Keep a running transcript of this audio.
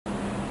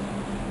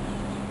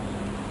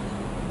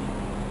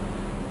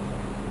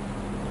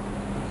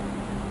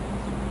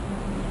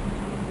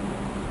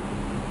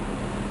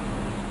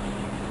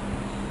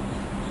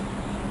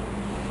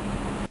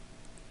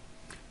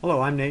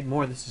Hello, I'm Nate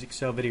Moore. This is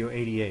Excel Video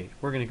 88.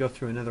 We're going to go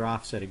through another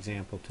offset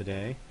example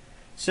today,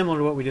 similar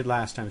to what we did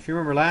last time. If you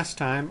remember last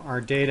time,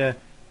 our data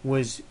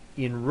was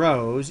in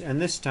rows, and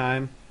this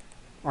time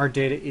our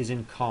data is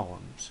in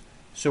columns.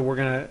 So we're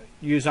going to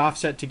use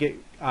offset to get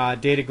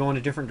data going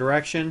a different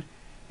direction,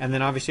 and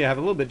then obviously I have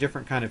a little bit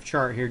different kind of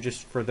chart here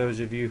just for those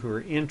of you who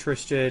are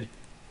interested.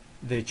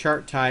 The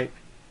chart type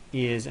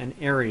is an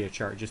area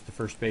chart, just the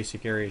first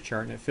basic area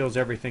chart, and it fills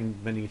everything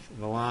beneath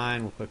the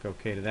line. We'll click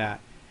OK to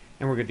that,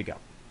 and we're good to go.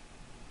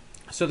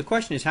 So the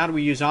question is, how do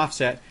we use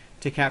offset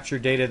to capture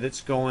data that's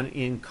going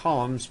in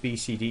columns B,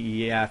 C,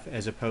 D, E, F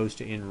as opposed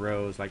to in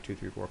rows like 2,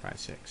 3, 4, 5,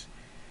 6?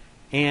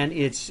 And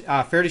it's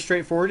fairly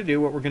straightforward to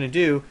do. What we're going to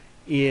do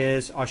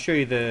is I'll show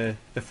you the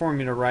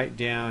formula right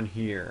down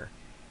here.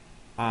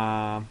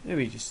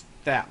 Maybe just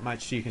that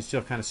much so you can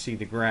still kind of see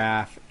the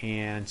graph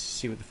and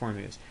see what the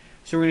formula is.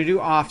 So we're going to do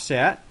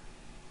offset,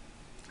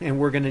 and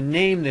we're going to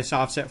name this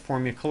offset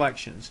formula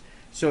collections.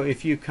 So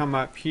if you come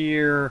up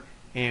here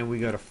and we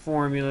go to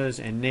formulas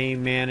and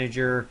name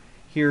manager,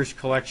 here's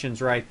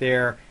collections right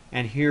there,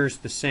 and here's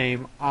the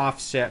same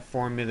offset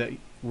formula that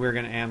we're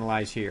going to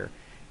analyze here.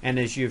 And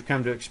as you've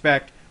come to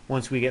expect,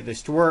 once we get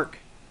this to work,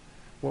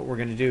 what we're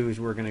going to do is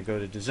we're going to go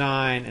to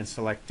design and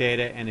select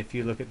data, and if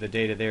you look at the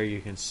data there, you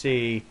can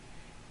see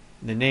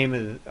the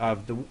name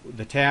of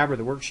the tab or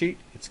the worksheet.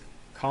 It's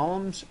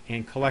columns,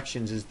 and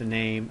collections is the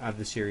name of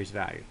the series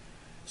value.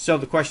 So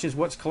the question is,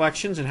 what's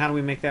collections and how do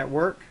we make that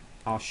work?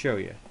 I'll show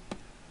you.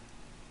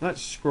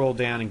 Let's scroll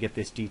down and get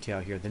this detail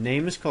here. The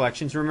name is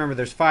collections. Remember,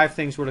 there's 5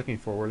 things we're looking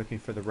for. We're looking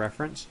for the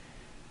reference,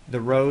 the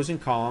rows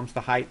and columns,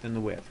 the height, and the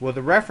width. Well,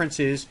 the reference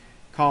is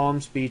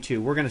columns B2.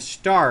 We're going to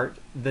start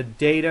the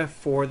data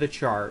for the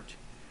chart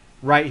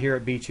right here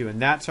at B2,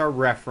 and that's our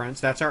reference,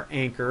 that's our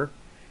anchor,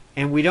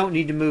 and we don't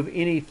need to move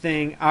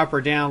anything up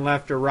or down,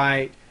 left or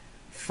right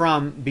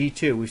from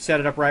B2. We've set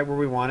it up right where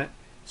we want it,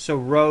 so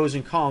rows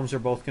and columns are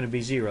both going to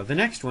be 0. The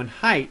next one,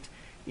 height,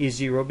 is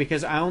 0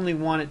 because I only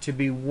want it to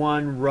be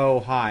 1 row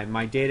high.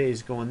 My data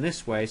is going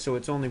this way, so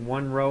it's only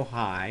 1 row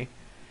high.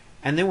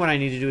 And then what I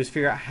need to do is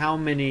figure out how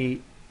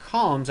many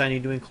columns I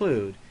need to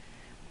include.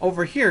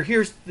 Over here,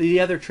 here's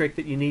the other trick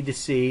that you need to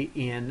see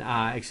in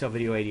Excel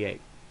Video 88.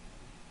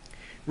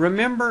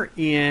 Remember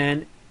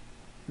in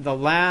the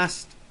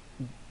last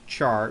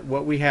chart,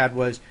 what we had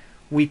was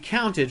we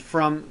counted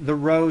from the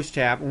rows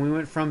tab, and we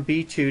went from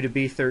B2 to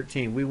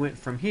B13. We went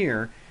from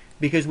here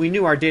because we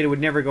knew our data would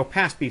never go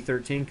past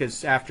B13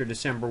 because after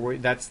December,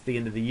 that's the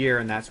end of the year,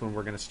 and that's when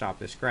we're going to stop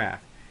this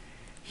graph.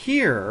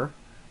 Here,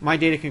 my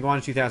data can go on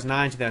to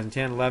 2009,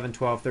 2010, 11,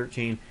 12,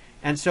 13,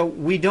 and so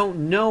we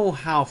don't know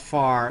how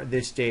far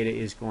this data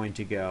is going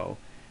to go.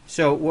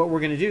 So what we're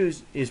going to do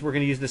is we're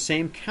going to use the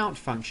same count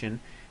function,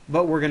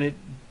 but we're going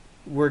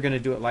to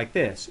do it like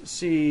this.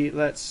 See,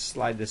 let's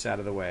slide this out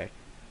of the way.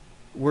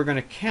 We're going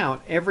to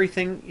count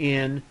everything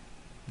in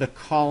the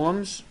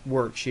columns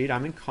worksheet.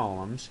 I'm in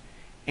columns.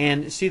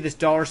 And see this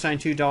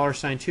 $2,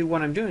 $2.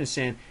 What I'm doing is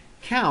saying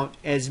count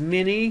as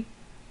many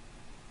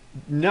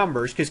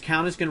numbers, because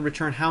count is going to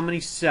return how many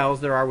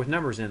cells there are with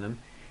numbers in them,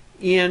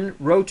 in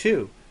row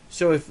 2.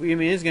 So if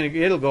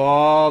it'll go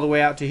all the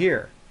way out to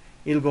here.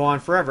 It'll go on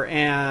forever.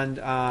 And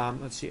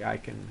let's see, I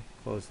can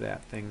close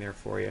that thing there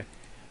for you.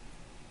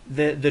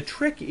 The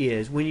trick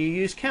is when you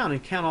use count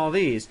and count all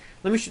these.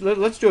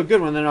 Let's do a good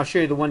one, then I'll show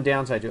you the one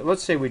downside to it.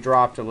 Let's say we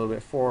dropped a little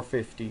bit,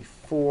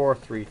 454,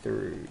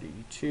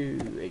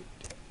 332, 8.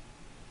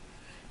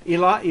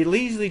 It'll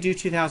easily do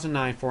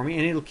 2009 for me,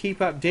 and it'll keep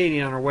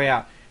updating on our way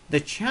out. The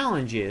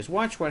challenge is,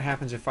 watch what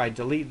happens if I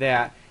delete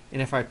that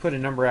and if I put a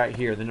number out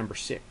here, the number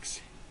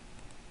 6.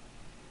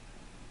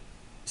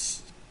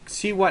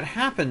 See, what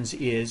happens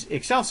is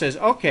Excel says,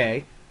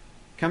 okay,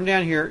 come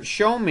down here,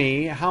 show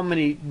me how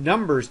many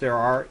numbers there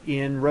are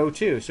in row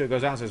 2. So it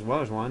goes out and says, well,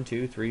 there's 1,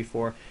 2, 3,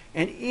 4,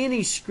 and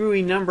any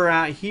screwy number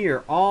out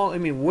here,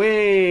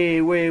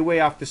 way, way, way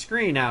off the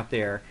screen out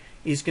there,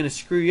 is going to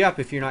screw you up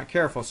if you're not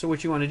careful. So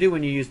what you want to do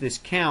when you use this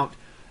count,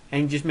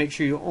 and just make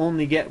sure you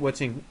only get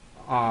what's in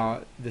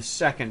the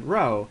second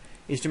row,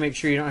 is to make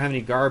sure you don't have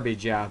any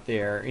garbage out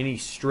there, any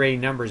stray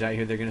numbers out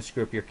here that are going to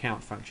screw up your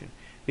count function.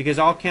 Because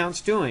all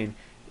count's doing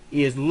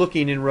is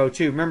looking in row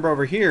 2. Remember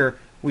over here,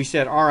 we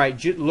said, all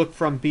right, look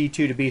from B2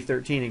 to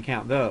B13 and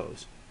count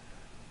those.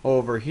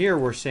 Over here,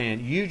 we're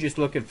saying, you just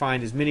look and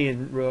find as many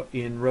in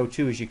row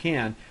 2 as you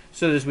can,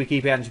 so that as we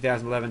keep adding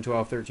 2011,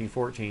 12, 13,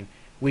 14,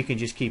 we can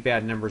just keep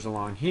adding numbers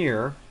along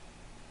here.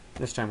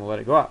 This time we'll let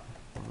it go up.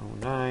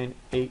 109,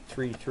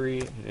 833,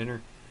 hit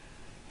enter.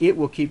 It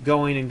will keep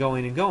going and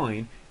going and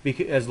going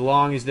because as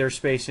long as there's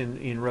space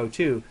in row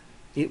 2,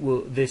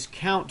 this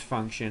count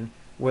function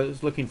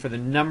was looking for the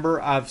number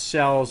of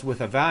cells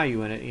with a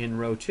value in it in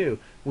row 2.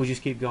 We'll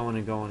just keep going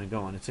and going and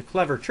going. It's a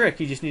clever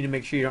trick. You just need to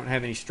make sure you don't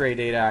have any stray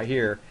data out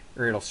here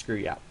or it'll screw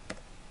you up.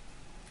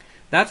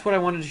 That's what I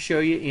wanted to show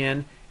you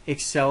in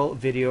Excel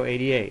Video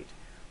 88.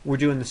 We're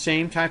doing the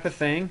same type of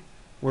thing.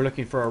 We're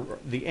looking for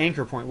the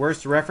anchor point.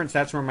 Where's the reference?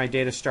 That's where my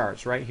data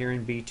starts, right here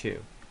in B2.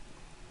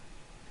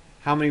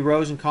 How many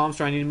rows and columns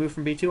do I need to move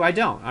from B2? I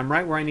don't. I'm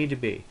right where I need to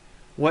be.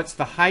 what's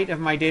the height of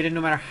my data,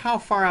 no matter how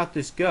far out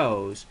this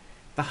goes,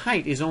 the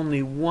height is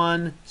only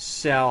one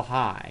cell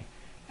high.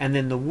 And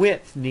then the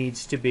width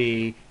needs to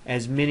be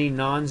as many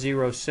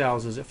non-zero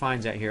cells as it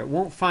finds out here. It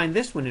won't find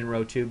this one in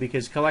row 2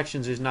 because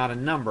collections is not a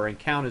number and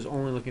count is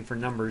only looking for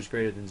numbers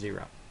greater than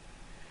 0.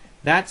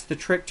 That's the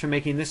trick to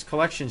making this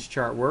collections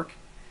chart work.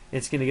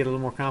 It's going to get a little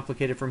more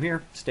complicated from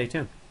here. Stay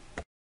tuned.